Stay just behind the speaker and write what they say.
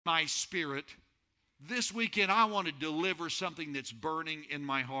my spirit. This weekend, I want to deliver something that's burning in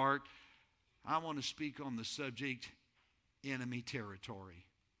my heart. I want to speak on the subject, enemy territory.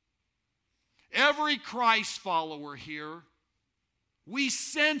 Every Christ follower here, we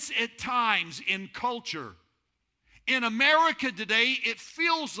sense at times in culture. In America today, it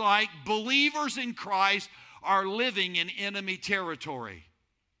feels like believers in Christ are living in enemy territory.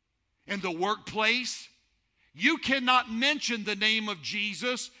 In the workplace, you cannot mention the name of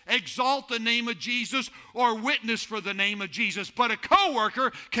Jesus, exalt the name of Jesus, or witness for the name of Jesus. But a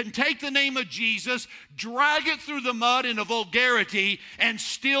coworker can take the name of Jesus, drag it through the mud in a vulgarity, and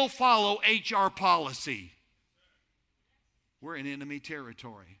still follow HR policy. We're in enemy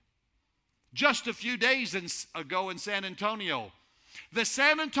territory. Just a few days ago in San Antonio, the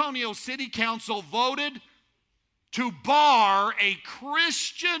San Antonio City Council voted to bar a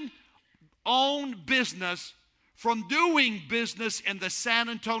Christian-owned business from doing business in the San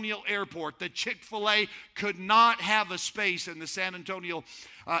Antonio airport. The Chick-fil-A could not have a space in the San Antonio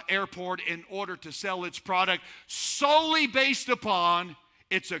airport in order to sell its product solely based upon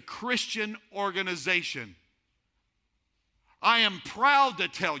it's a Christian organization. I am proud to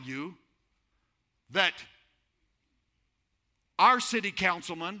tell you that our city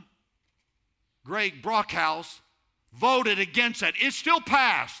councilman, Greg Brockhouse, voted against that. It still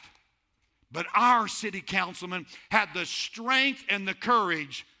passed. But our city councilman had the strength and the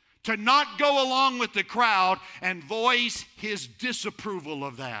courage to not go along with the crowd and voice his disapproval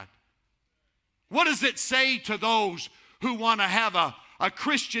of that. What does it say to those who want to have a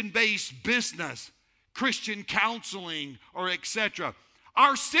Christian-based business, Christian counseling, or etc.?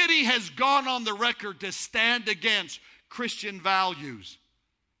 Our city has gone on the record to stand against Christian values.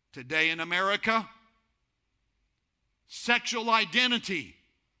 Today in America, sexual identity.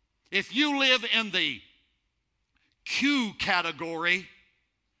 If you live in the Q category,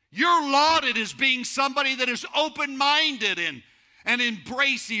 you're lauded as being somebody that is open-minded and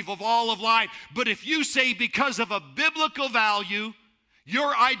embracive of all of life. But if you say because of a biblical value,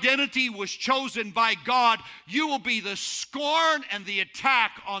 your identity was chosen by God, you will be the scorn and the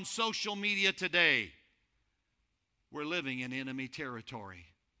attack on social media today. We're living in enemy territory.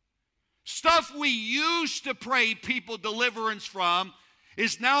 Stuff we used to pray people deliverance from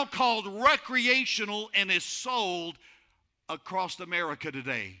is now called recreational and is sold across America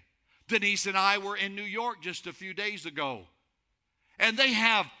today. Denise and I were in New York just a few days ago, and they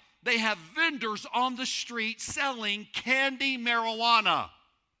have vendors on the street selling candy marijuana.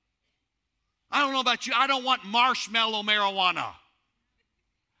 I don't know about you, I don't want marshmallow marijuana.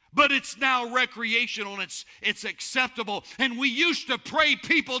 But it's now recreational and it's acceptable. And we used to pray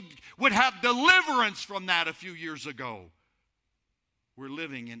people would have deliverance from that a few years ago. We're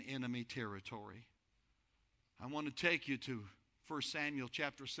living in enemy territory. I want to take you to 1 Samuel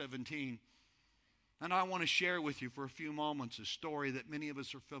chapter 17. And I want to share with you for a few moments a story that many of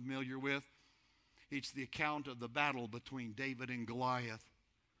us are familiar with. It's the account of the battle between David and Goliath.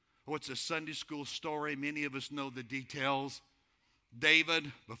 Oh, it's a Sunday school story. Many of us know the details.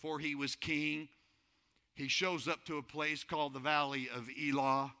 David, before he was king, he shows up to a place called the Valley of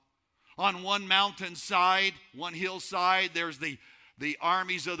Elah. On one mountainside, one hillside, there's the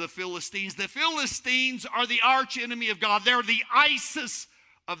armies of the Philistines. The Philistines are the arch enemy of God. They're the ISIS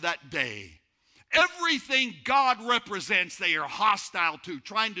of that day. Everything God represents, they are hostile to,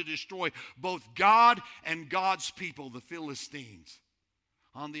 trying to destroy both God and God's people, the Philistines.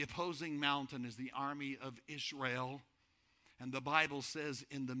 On the opposing mountain is the army of Israel. And the Bible says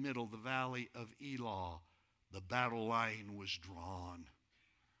in the middle, the Valley of Elah, the battle line was drawn.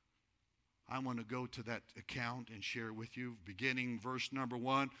 I want to go to that account and share with you, beginning verse number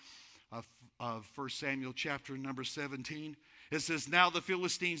 1 of 1 Samuel chapter number 17. It says, now the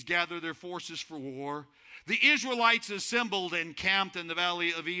Philistines gathered their forces for war. The Israelites assembled and camped in the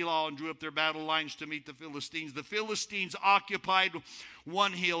Valley of Elah and drew up their battle lines to meet the Philistines. The Philistines occupied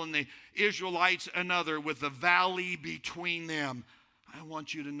one hill and the Israelites another, with the valley between them. I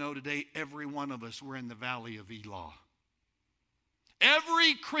want you to know today, every one of us, we're in the Valley of Elah.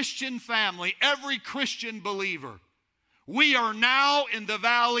 Every Christian family, every Christian believer, we are now in the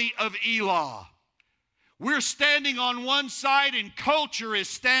Valley of Elah. We're standing on one side and culture is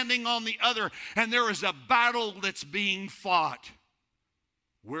standing on the other, and there is a battle that's being fought.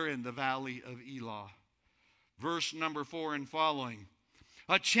 We're in the Valley of Elah. Verse number 4 and following.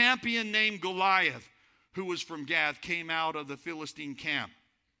 A champion named Goliath, who was from Gath, came out of the Philistine camp.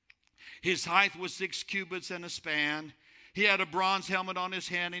 His height was 6 cubits and a span. He had a bronze helmet on his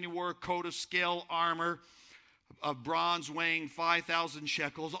head, and he wore a coat of scale armor of bronze weighing 5,000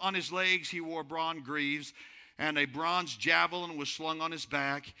 shekels. On his legs he wore bronze greaves. and a bronze javelin was slung on his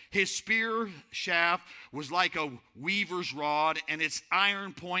back. His spear shaft was like a weaver's rod, and its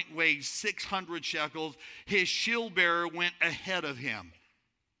iron point weighed 600 shekels. His shield bearer went ahead of him.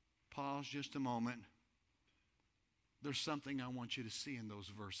 Pause just a moment. There's something I want you to see in those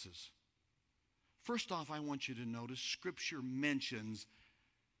verses. First off, I want you to notice Scripture mentions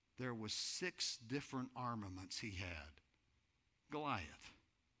there was 6 different armaments he had. Goliath.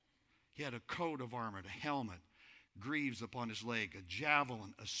 He had a coat of armor, a helmet, greaves upon his leg, a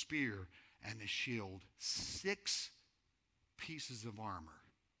javelin, a spear, and a shield. 6 pieces of armor.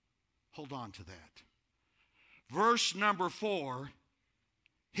 Hold on to that. Verse number 4,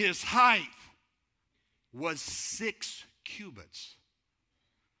 his height was 6 cubits.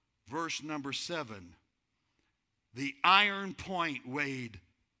 Verse number 7, the iron point weighed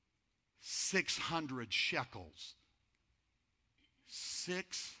 600 shekels.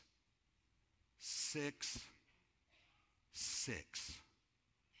 6, 6, 6.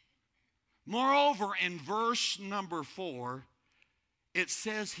 Moreover, in verse number 4, it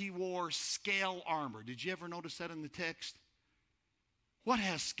says he wore scale armor. Did you ever notice that in the text? What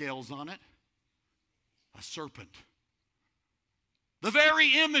has scales on it? A serpent. The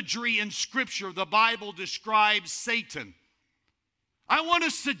very imagery in Scripture, the Bible describes Satan. I want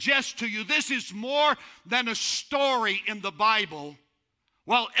to suggest to you this is more than a story in the Bible.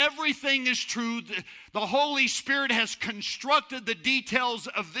 While everything is true, the Holy Spirit has constructed the details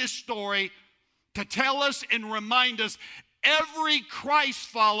of this story to tell us and remind us every Christ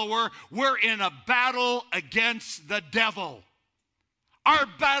follower, we're in a battle against the devil. Our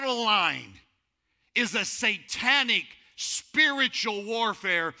battle line is a satanic spiritual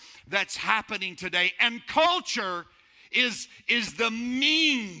warfare that's happening today. And culture is the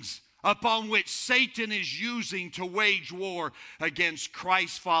means upon which Satan is using to wage war against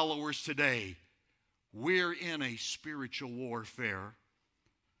Christ followers today. We're in a spiritual warfare.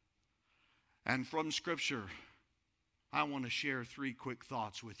 And from Scripture, I want to share 3 quick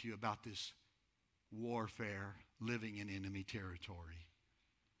thoughts with you about this warfare, living in enemy territory.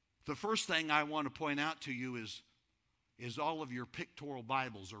 The first thing I want to point out to you is all of your pictorial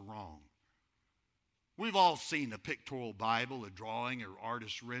Bibles are wrong. We've all seen a pictorial Bible, a drawing or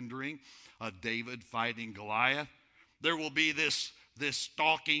artist rendering of David fighting Goliath. There will be this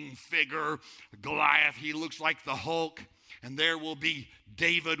stalking figure, Goliath. He looks like the Hulk. And there will be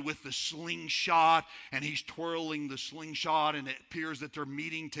David with the slingshot, and he's twirling the slingshot, and it appears that they're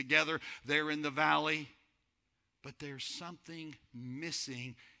meeting together there in the valley. But there's something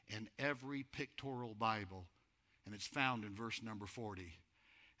missing in every pictorial Bible, and it's found in verse number 40.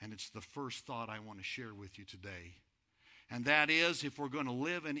 And it's the first thought I want to share with you today. And that is, if we're going to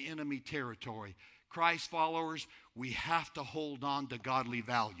live in enemy territory, Christ followers, we have to hold on to godly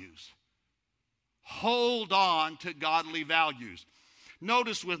values. Hold on to godly values.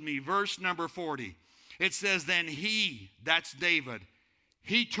 Notice with me, verse number 40. It says, then he, that's David,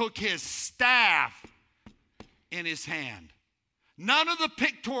 he took his staff in his hand. None of the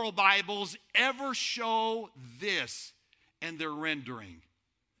pictorial Bibles ever show this in their rendering.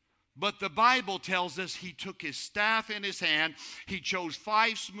 But the Bible tells us he took his staff in his hand. He chose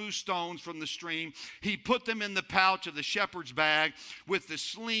 5 smooth stones from the stream. He put them in the pouch of the shepherd's bag with the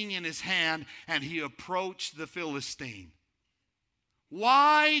sling in his hand, and he approached the Philistine.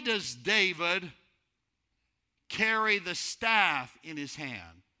 Why does David carry the staff in his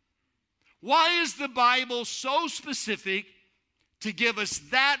hand? Why is the Bible so specific to give us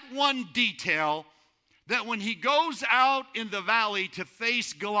that one detail, that when he goes out in the valley to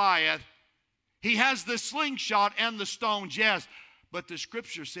face Goliath, he has the slingshot and the stones, yes, but the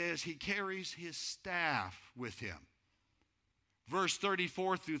Scripture says he carries his staff with him. Verse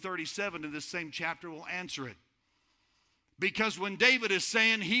 34 through 37 in this same chapter will answer it. Because when David is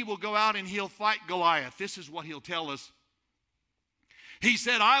saying he will go out and he'll fight Goliath, this is what he'll tell us. He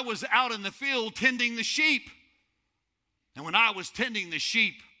said, I was out in the field tending the sheep. And when I was tending the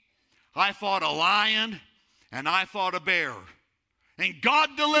sheep, I fought a lion and I fought a bear. And God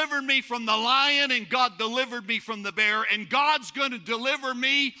delivered me from the lion and God delivered me from the bear. And God's going to deliver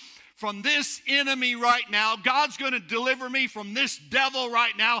me from this enemy right now. God's going to deliver me from this devil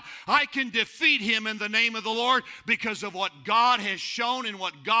right now. I can defeat him in the name of the Lord because of what God has shown and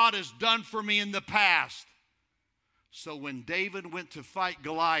what God has done for me in the past. So when David went to fight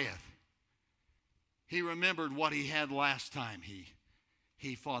Goliath, he remembered what he had last time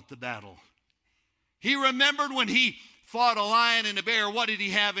he fought the battle. He remembered when he fought a lion and a bear, what did he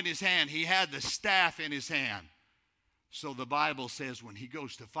have in his hand? He had the staff in his hand. So the Bible says when he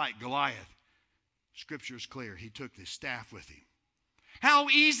goes to fight Goliath, Scripture is clear, he took the staff with him. How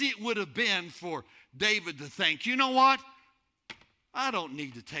easy it would have been for David to think, you know what? I don't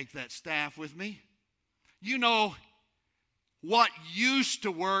need to take that staff with me. You know, what used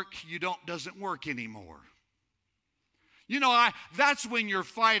to work, doesn't work anymore. You know, that's when you're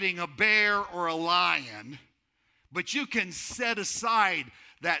fighting a bear or a lion, but you can set aside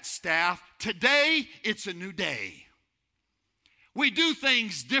that staff. Today, it's a new day. We do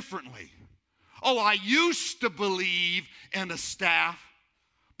things differently. Oh, I used to believe in a staff,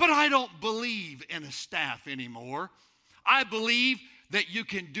 but I don't believe in a staff anymore. I believe that you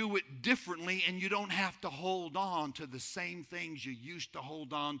can do it differently and you don't have to hold on to the same things you used to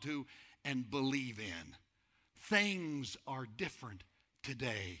hold on to and believe in. Things are different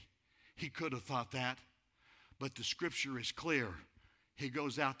today. He could have thought that, but the scripture is clear. He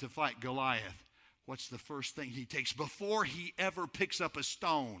goes out to fight Goliath. What's the first thing he takes? Before he ever picks up a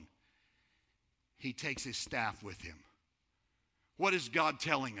stone, he takes his staff with him. What is God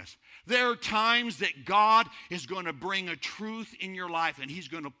telling us? There are times that God is going to bring a truth in your life and he's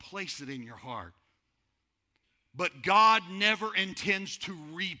going to place it in your heart. But God never intends to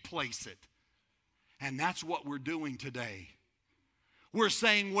replace it. And that's what we're doing today. We're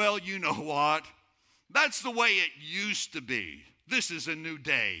saying, well, you know what? That's the way it used to be. This is a new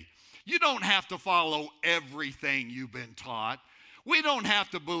day. You don't have to follow everything you've been taught. We don't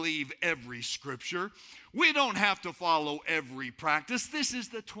have to believe every scripture. We don't have to follow every practice. This is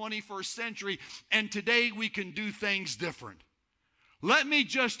the 21st century, and today we can do things different. Let me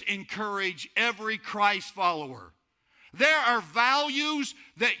just encourage every Christ follower. There are values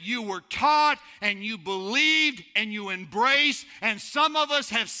that you were taught and you believed and you embraced, and some of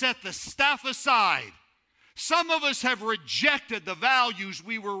us have set the stuff aside. Some of us have rejected the values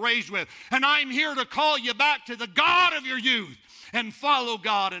we were raised with, and I'm here to call you back to the God of your youth and follow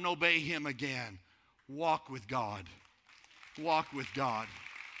God and obey him again. Walk with God. Walk with God.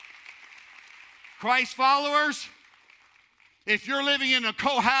 Christ followers, if you're living in a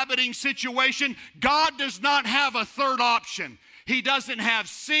cohabiting situation, God does not have a third option. He doesn't have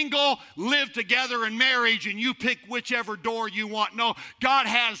single, live together in marriage, and you pick whichever door you want. No, God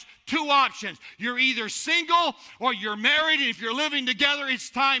has two options. You're either single or you're married, and if you're living together, it's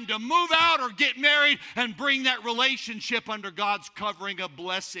time to move out or get married and bring that relationship under God's covering of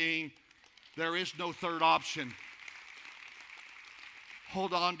blessing. There is no third option.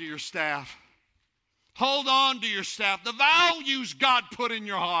 Hold on to your staff. Hold on to your staff. The values God put in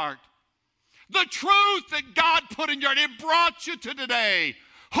your heart. The truth that God put in your heart. It brought you to today.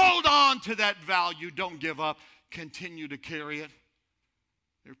 Hold on to that value. Don't give up. Continue to carry it.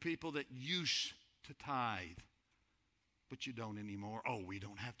 There are people that used to tithe, but you don't anymore. Oh, we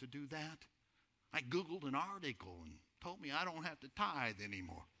don't have to do that. I Googled an article and told me I don't have to tithe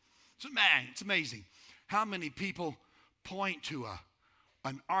anymore. So, man, it's amazing how many people point to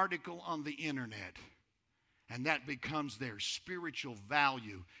an article on the internet, and that becomes their spiritual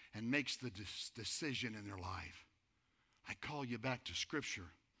value and makes the decision in their life. I call you back to Scripture.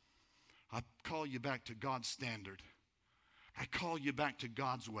 I call you back to God's standard. I call you back to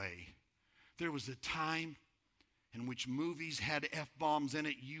God's way. There was a time in which movies had F-bombs in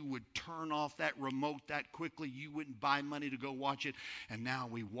it. You would turn off that remote that quickly. You wouldn't buy money to go watch it. And now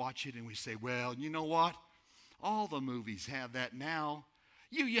we watch it and we say, well, you know what? All the movies have that now.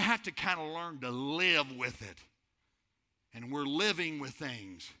 You have to kind of learn to live with it. And we're living with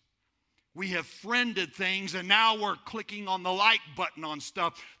things. We have friended things, and now we're clicking on the like button on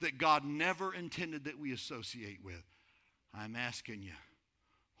stuff that God never intended that we associate with. I'm asking you,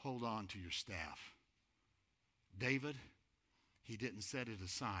 hold on to your staff. David, he didn't set it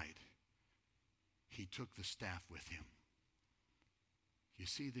aside. He took the staff with him. You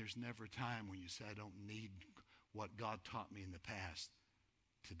see, there's never a time when you say, I don't need what God taught me in the past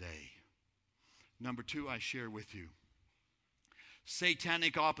today. Number two, I share with you.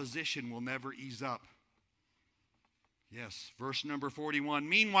 Satanic opposition will never ease up. Yes, verse number 41.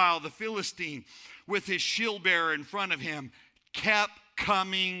 Meanwhile, the Philistine, with his shield bearer in front of him, kept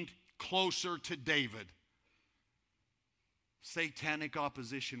coming closer to David. Satanic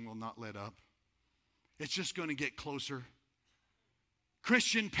opposition will not let up. It's just going to get closer.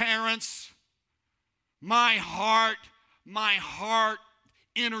 Christian parents, my heart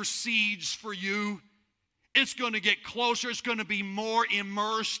intercedes for you. It's going to get closer. It's going to be more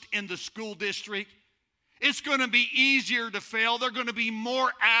immersed in the school district. It's going to be easier to fail. There are going to be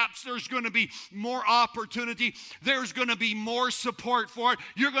more apps. There's going to be more opportunity. There's going to be more support for it.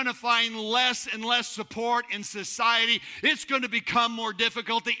 You're going to find less and less support in society. It's going to become more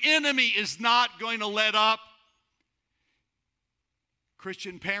difficult. The enemy is not going to let up.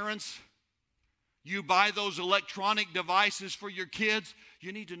 Christian parents, You buy those electronic devices for your kids,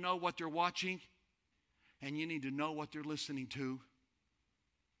 you need to know what they're watching, and you need to know what they're listening to.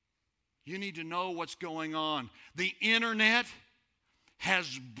 You need to know what's going on. The internet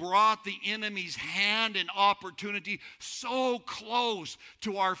has brought the enemy's hand and opportunity so close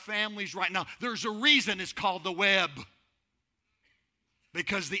to our families right now. There's a reason it's called the web.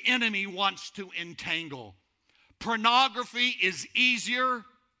 Because the enemy wants to entangle. Pornography is easier.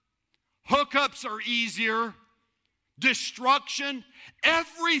 Hookups are easier. Destruction,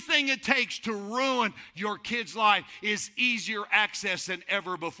 everything it takes to ruin your kid's life is easier access than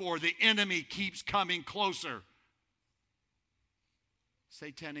ever before. The enemy keeps coming closer.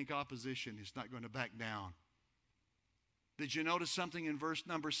 Satanic opposition is not going to back down. Did you notice something in verse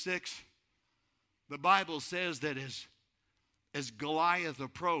number 6? The Bible says that as Goliath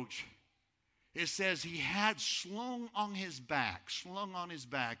approached, it says he had slung on his back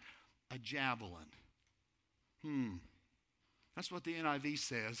a javelin. That's what the NIV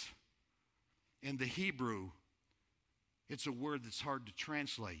says. In the Hebrew, it's a word that's hard to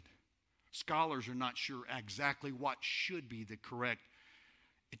translate. Scholars are not sure exactly what should be the correct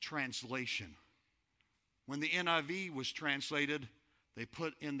translation. When the NIV was translated, they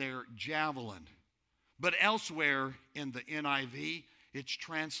put in there javelin. But elsewhere in the NIV, it's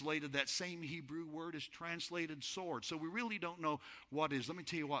translated, that same Hebrew word is translated sword. So we really don't know what is. Let me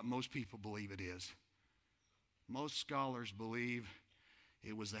tell you what most people believe it is. Most scholars believe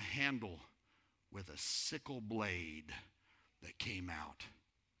it was a handle with a sickle blade that came out.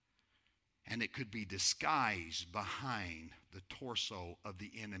 And it could be disguised behind the torso of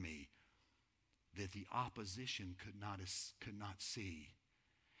the enemy that the opposition could not see.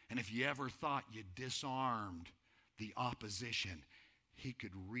 And if you ever thought you disarmed the opposition, he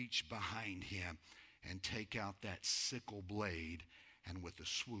could reach behind him and take out that sickle blade and with a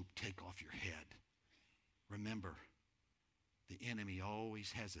swoop take off your head. Remember, the enemy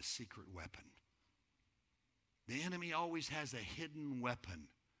always has a secret weapon. The enemy always has a hidden weapon.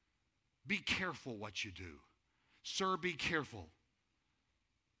 Be careful what you do. Sir, be careful.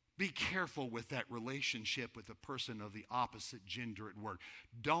 Be careful with that relationship with a person of the opposite gender at work.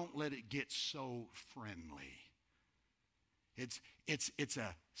 Don't let it get so friendly.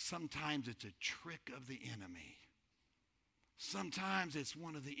 Sometimes it's a trick of the enemy. Sometimes it's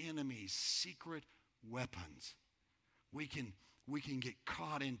one of the enemy's secret weapons. We can get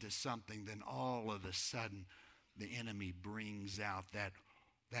caught into something, then all of a sudden the enemy brings out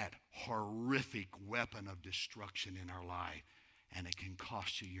that horrific weapon of destruction in our life, and it can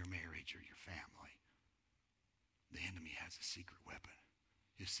cost you your marriage or your family. The enemy has a secret weapon.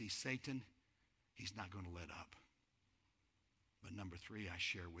 You see, Satan, he's not going to let up. But number 3, I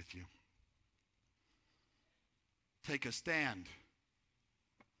share with you. Take a stand,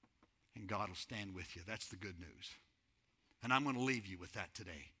 and God will stand with you. That's the good news. And I'm going to leave you with that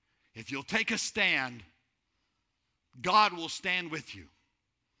today. If you'll take a stand, God will stand with you.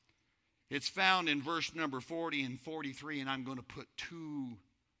 It's found in verse number 40 and 43, and I'm going to put 2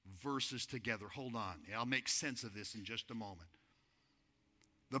 verses together. Hold on. I'll make sense of this in just a moment.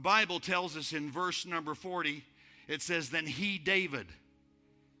 The Bible tells us in verse number 40, it says, then he, David,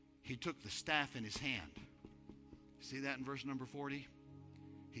 he took the staff in his hand. See that in verse number 40?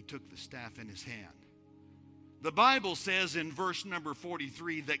 He took the staff in his hand. The Bible says in verse number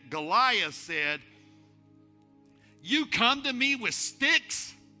 43 that Goliath said, you come to me with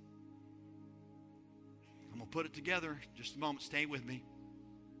sticks? I'm going to put it together. Just a moment. Stay with me.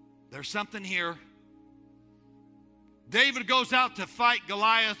 There's something here. David goes out to fight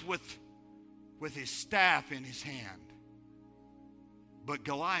Goliath with his staff in his hand. But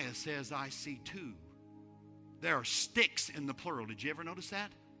Goliath says, I see 2. There are sticks in the plural. Did you ever notice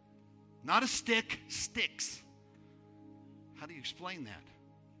that? Not a stick, sticks. How do you explain that?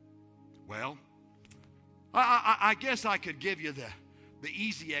 Well, I guess I could give you the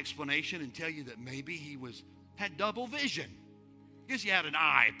easy explanation and tell you that maybe he had double vision. I guess he had an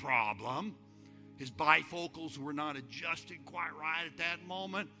eye problem. His bifocals were not adjusted quite right at that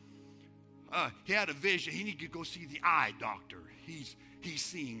moment. He had a vision. He needed to go see the eye doctor. He's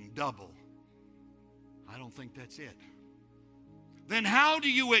seeing double. I don't think that's it. Then how do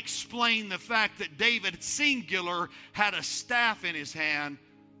you explain the fact that David, singular, had a staff in his hand,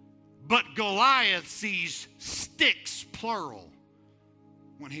 but Goliath sees sticks, plural,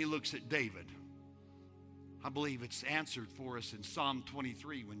 when he looks at David? I believe it's answered for us in Psalm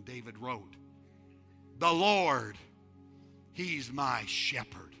 23 when David wrote, the Lord, he's my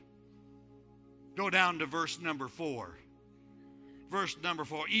shepherd. Go down to verse number 4. Verse number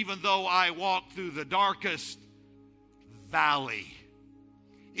 4, even though I walk through the darkest valley,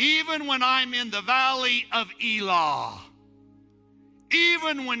 Even when I'm in the valley of Elah,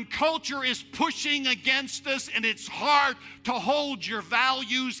 even when culture is pushing against us and it's hard to hold your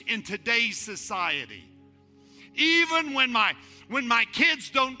values in today's society, even when my kids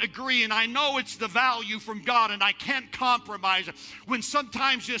don't agree and I know it's the value from God and I can't compromise it, when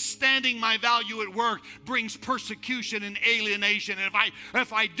sometimes just standing my value at work brings persecution and alienation, and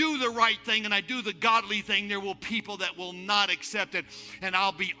if I do the right thing and I do the godly thing, there will people that will not accept it and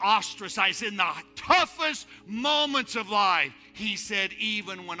I'll be ostracized in the toughest moments of life. He said,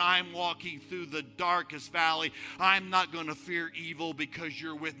 even when I'm walking through the darkest valley, I'm not going to fear evil because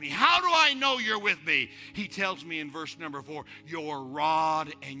you're with me. How do I know you're with me? He tells me in verse number 4, your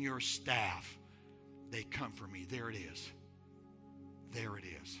rod and your staff, they comfort me. There it is. There it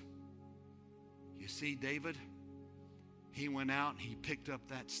is. You see, David, he went out and he picked up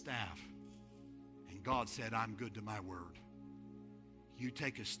that staff. And God said, I'm good to my word. You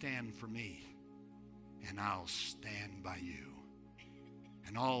take a stand for me, and I'll stand by you.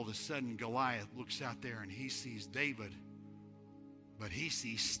 And all of a sudden, Goliath looks out there and he sees David, but he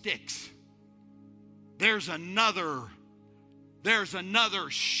sees sticks. There's another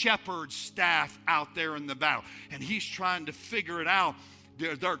shepherd's staff out there in the battle, and he's trying to figure it out.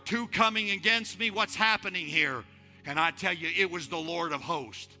 There are two coming against me. What's happening here? And I tell you, it was the Lord of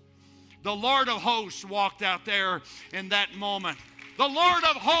hosts. The Lord of hosts walked out there in that moment. The Lord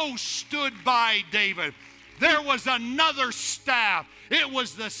of hosts stood by David. There was another staff. It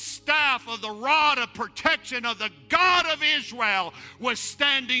was the staff of the rod of protection of the God of Israel was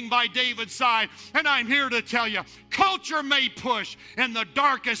standing by David's side. And I'm here to tell you, culture may push in the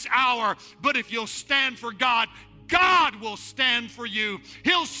darkest hour, but if you'll stand for God, God will stand for you.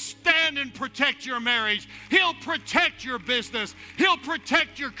 He'll stand and protect your marriage. He'll protect your business. He'll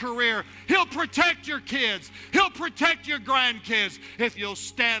protect your career. He'll protect your kids. He'll protect your grandkids. If you'll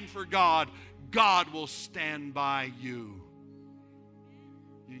stand for God, God will stand by you.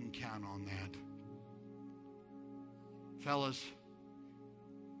 You can count on that. Fellas,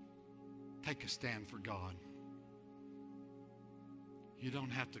 take a stand for God. You don't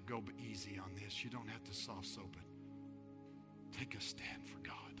have to go easy on this. You don't have to soft soap it. Take a stand for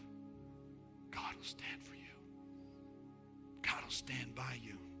God. God will stand for you. God will stand by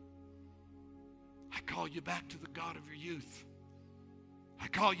you. I call you back to the God of your youth. I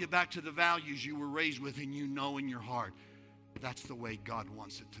call you back to the values you were raised with and you know in your heart. That's the way God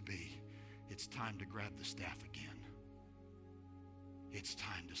wants it to be. It's time to grab the staff again. It's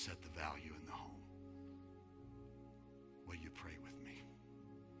time to set the value in the home. Will you pray with me?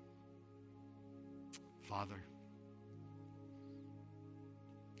 Father,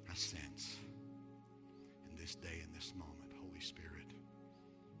 I sense in this day, in this moment, Holy Spirit,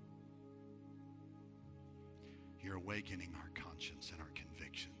 you're awakening our conscience and our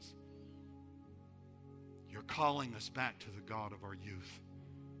convictions. You're calling us back to the God of our youth.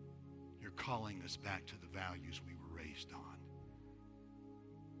 You're calling us back to the values we were raised on.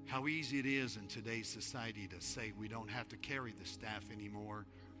 How easy it is in today's society to say we don't have to carry the staff anymore.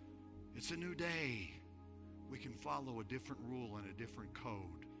 It's a new day. We can follow a different rule and a different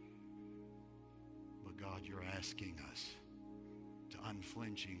code. But God, you're asking us to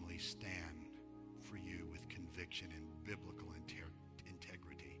unflinchingly stand for you with conviction and biblical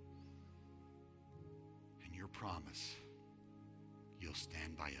integrity. And your promise, you'll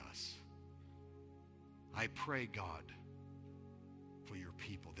stand by us. I pray, God, for your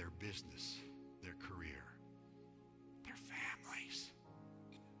people, their business, their career, their families.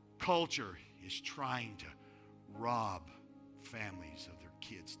 Culture is trying to rob families of their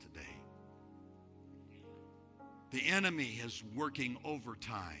kids today. The enemy is working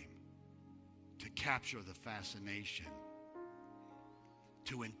overtime to capture the fascination,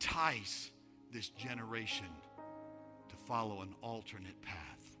 to entice this generation to follow an alternate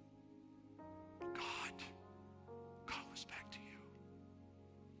path. God, call us back to you.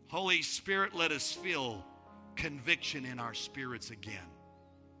 Holy Spirit, let us feel conviction in our spirits again.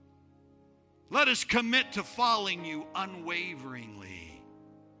 Let us commit to following you unwaveringly.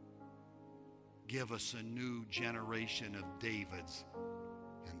 Give us a new generation of Davids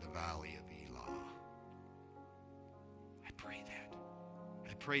in the valley of Elah. I pray that.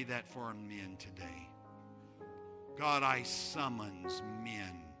 I pray that for our men today. God, I summons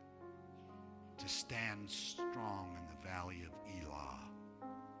men to stand strong in the valley of Elah,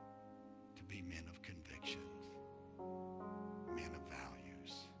 to be men of convictions, men of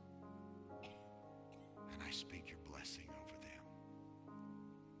values. And I speak your blessing over them.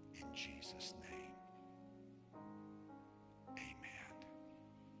 In Jesus' name. Amen.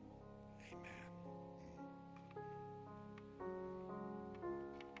 Amen.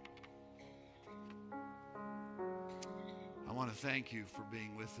 want to thank you for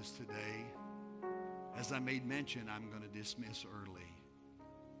being with us today. As I made mention, I'm going to dismiss early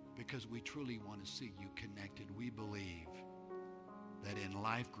because we truly want to see you connected. We believe that in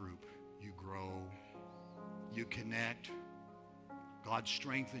Life Group you grow, you connect, God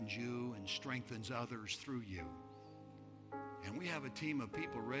strengthens you and strengthens others through you. And we have a team of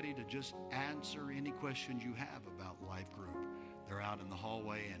people ready to just answer any questions you have about Life Group. They're out in the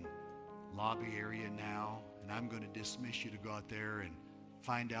hallway and lobby area now, and I'm going to dismiss you to go out there and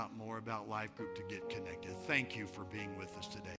find out more about Life Group to get connected. Thank you for being with us today.